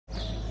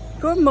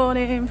Good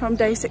morning from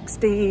day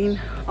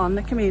 16 on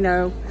the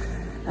Camino.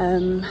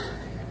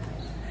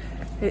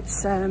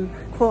 It's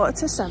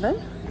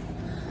 6:45.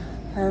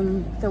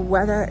 The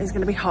weather is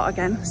going to be hot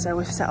again, so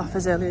we've set off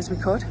as early as we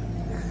could.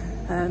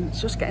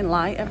 It's just getting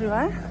light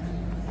everywhere.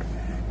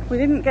 We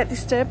didn't get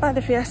disturbed by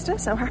the fiesta,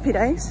 so happy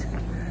days.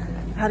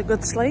 I had a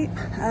good sleep.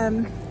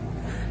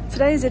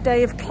 Today is a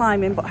day of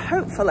climbing, but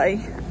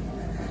hopefully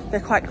they're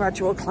quite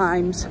gradual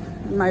climbs.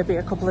 Maybe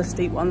a couple of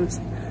steep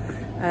ones.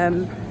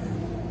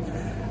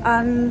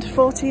 And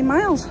 14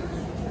 miles.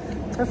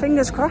 So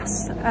fingers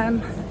crossed.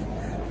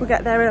 We'll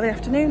get there early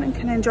afternoon and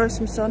can enjoy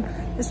some sun.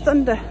 There's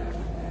thunder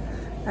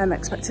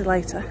expected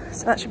later,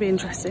 so that should be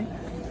interesting.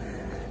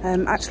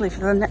 Actually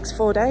for the next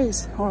 4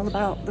 days, all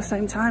about the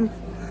same time,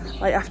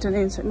 late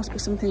afternoon, so it must be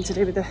something to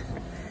do with the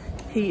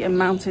heat and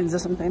mountains or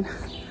something.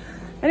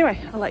 Anyway,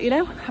 I'll let you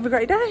know. Have a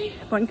great day.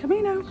 Buen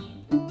Camino.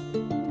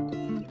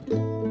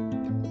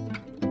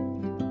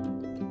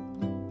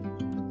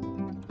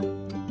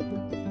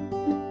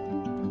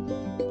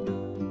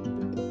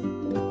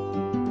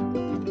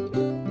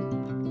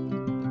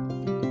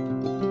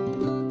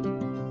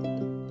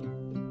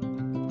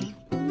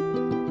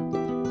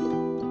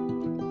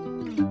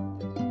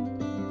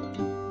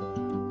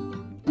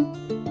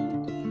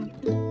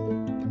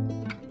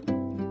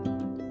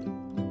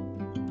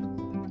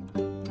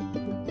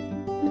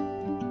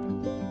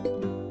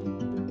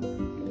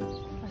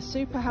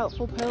 Super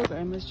helpful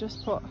pilgrim has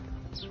just put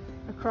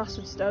a cross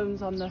of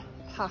stones on the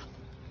path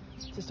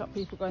to stop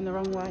people going the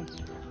wrong way,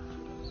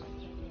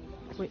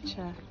 which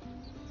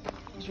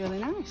is really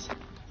nice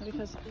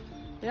because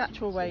the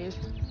actual way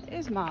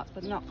is marked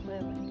but not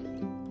clearly.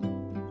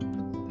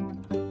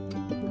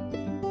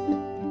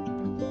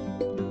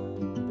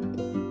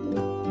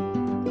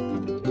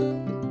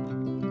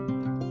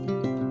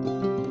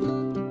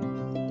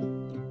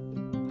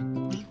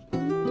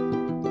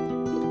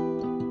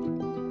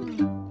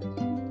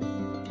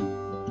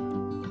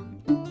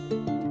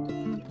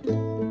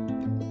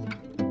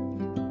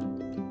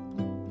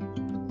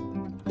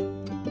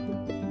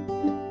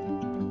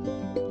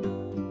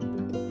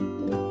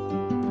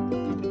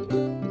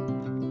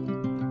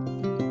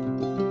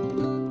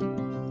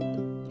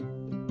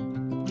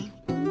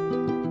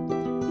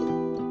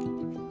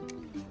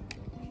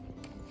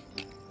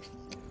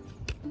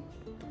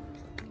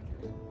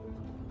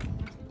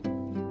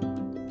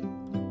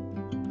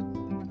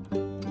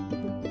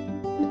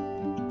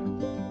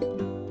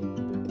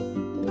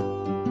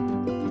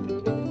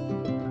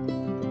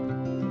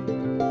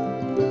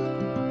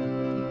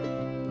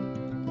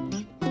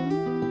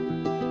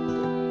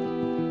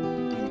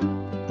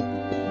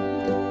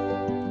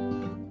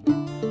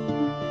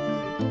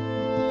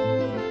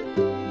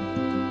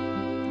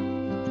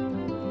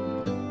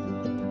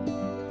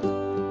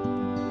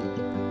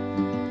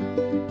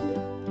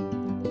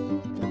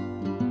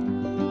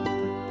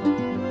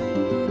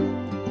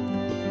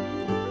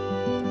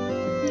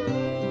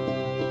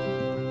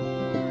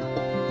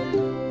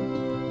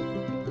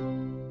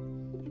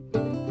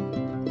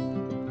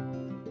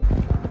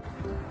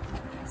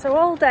 So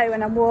all day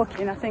when I'm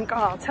walking, I think, oh,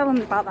 I'll tell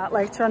them about that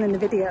later on in the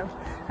video.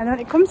 And when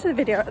it comes to the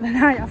video at the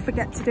night, I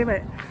forget to do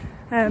it.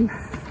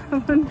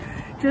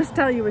 Just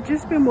tell you, we've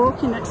just been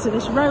walking next to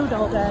this road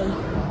all day,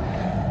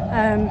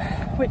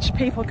 which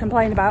people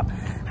complain about.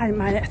 I don't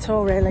mind it at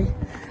all, really.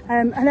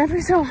 And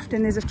every so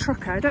often there's a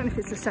trucker, I don't know if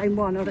it's the same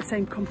one or the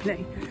same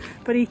company,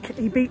 but he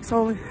beeps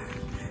all the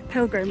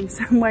pilgrims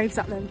and waves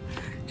at them,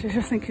 which I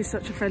just think is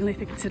such a friendly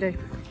thing to do.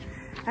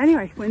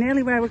 Anyway, we're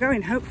nearly where we're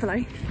going,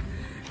 hopefully.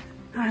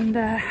 And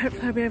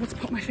hopefully I'll be able to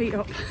put my feet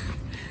up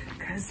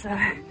because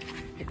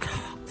it's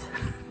hot.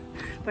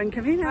 Buen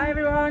Camino. Hi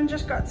everyone,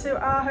 just got to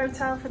our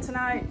hotel for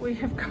tonight. We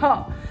have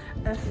got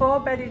a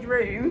 4-bedded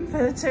room for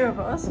the 2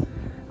 of us,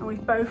 and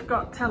we've both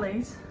got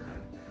tellies,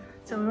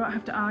 so we won't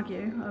have to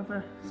argue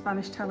over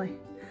Spanish telly,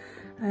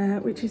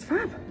 which is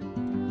fab.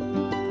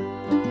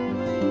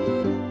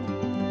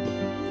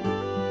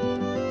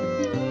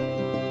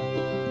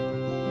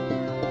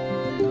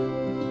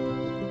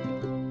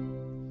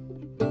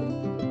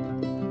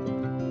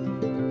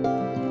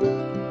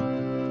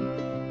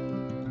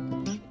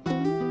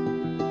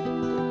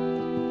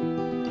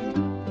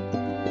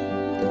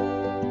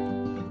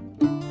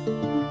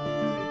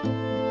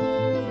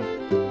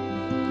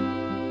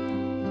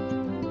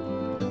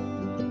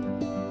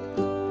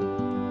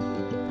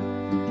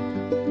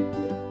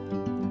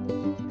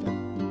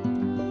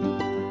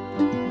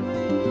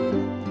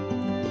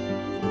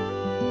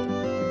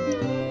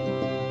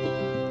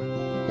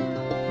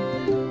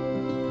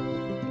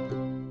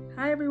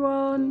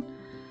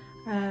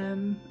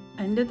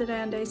 End of the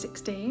day on day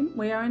 16.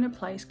 We are in a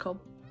place called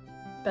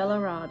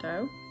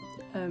Belorado.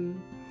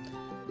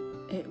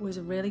 It was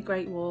a really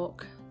great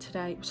walk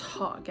today. It was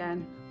hot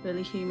again,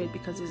 really humid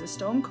because there's a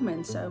storm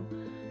coming, so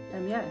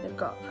yeah, they've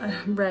got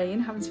rain.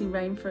 Haven't seen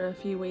rain for a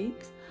few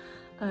weeks.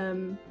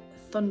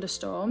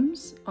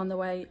 Thunderstorms on the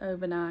way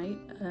overnight,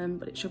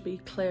 but it should be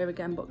clear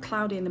again, but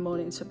cloudy in the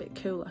morning, so a bit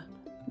cooler,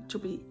 which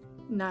will be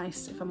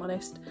nice if I'm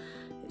honest.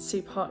 It's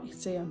super hot, you can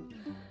see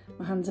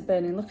my hands are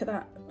burning. Look at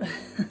that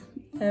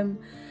You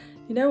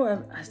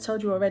know, I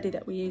told you already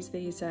that we use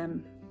these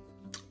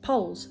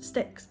poles,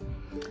 sticks,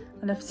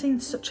 and I've seen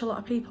such a lot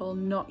of people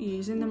not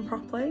using them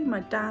properly.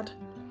 My dad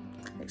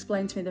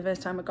explained to me the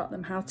first time I got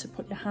them how to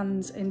put your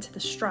hands into the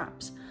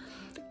straps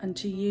and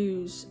to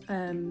use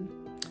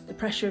the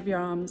pressure of your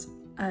arms,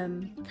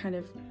 kind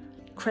of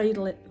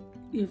cradle it,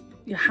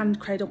 your hand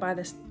cradle by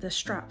the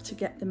strap to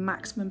get the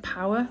maximum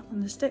power on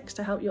the sticks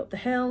to help you up the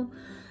hill,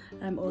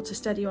 or to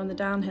steady you on the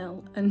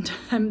downhill. And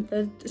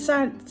the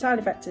side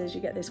effect is you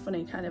get this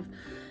funny kind of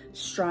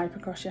stripe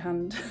across your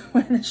hand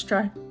where the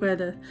strap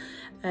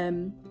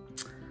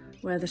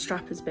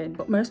has been.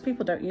 But most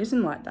people don't use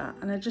them like that,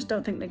 and I just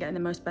don't think they're getting the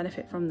most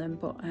benefit from them.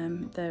 But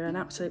they're an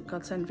absolute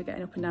godsend for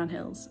getting up and down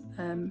hills,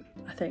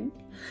 I think.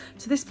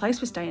 So this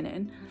place we're staying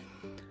in,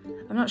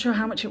 I'm not sure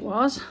how much it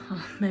was.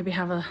 I'll maybe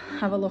have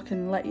a look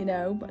and let you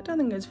know, but I don't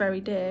think it was very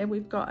dear.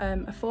 We've got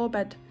a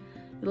 4-bed,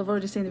 you'll have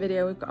already seen the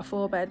video, we've got a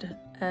 4-bed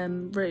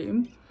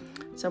room.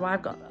 So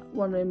I've got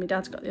one room, my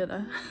dad's got the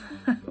other.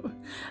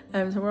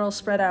 So we're all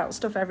spread out,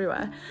 stuff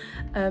everywhere.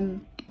 They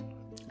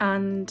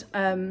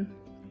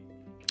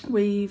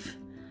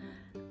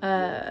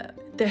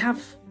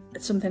have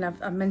something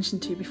I've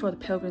mentioned to you before, the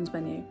Pilgrims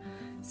menu.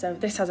 So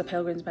this has a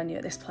Pilgrims menu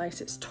at this place.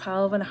 It's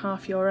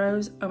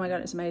 €12.50. Oh my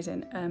God, it's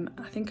amazing.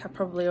 I think I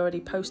probably already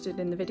posted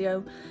in the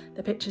video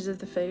the pictures of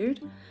the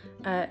food.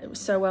 It was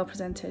so well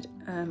presented.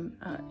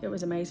 It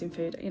was amazing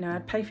food. You know,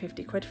 I'd pay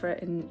 50 quid for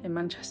it in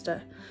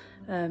Manchester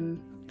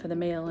for the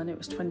meal, and it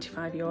was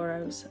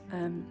 €25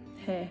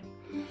 here.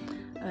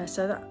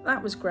 So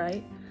that was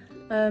great.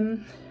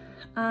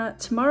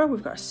 Tomorrow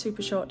we've got a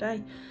super short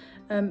day.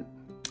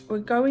 We're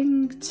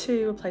going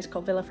to a place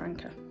called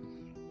Villafranca.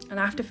 And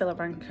after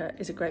Villafranca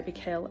is a great big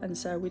hill, and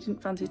so we didn't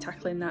fancy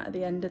tackling that at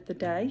the end of the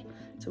day,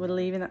 so we're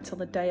leaving that till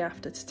the day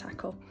after to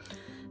tackle.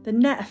 The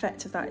net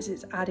effect of that is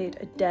it's added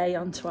a day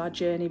onto our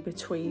journey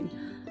between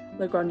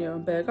Logroño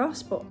and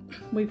Burgos, but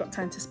we've got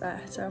time to spare,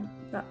 so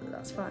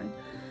that's fine.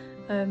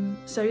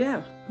 So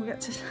yeah, we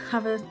get to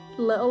have a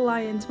little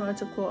lie-in tomorrow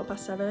till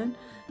 7:15.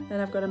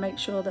 Then I've got to make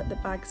sure that the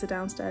bags are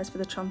downstairs for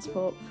the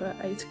transport for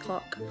 8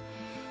 o'clock.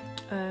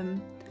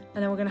 And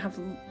then we're going to have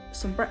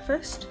some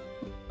breakfast,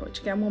 which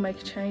again will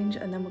make a change,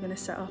 and then we're going to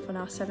set off on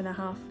our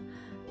 7.5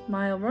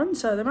 mile run.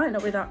 So there might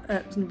not be that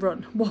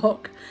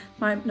walk,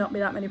 might not be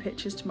that many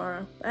pictures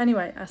tomorrow. But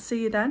anyway, I'll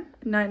see you then.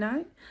 Night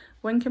night,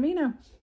 buen camino.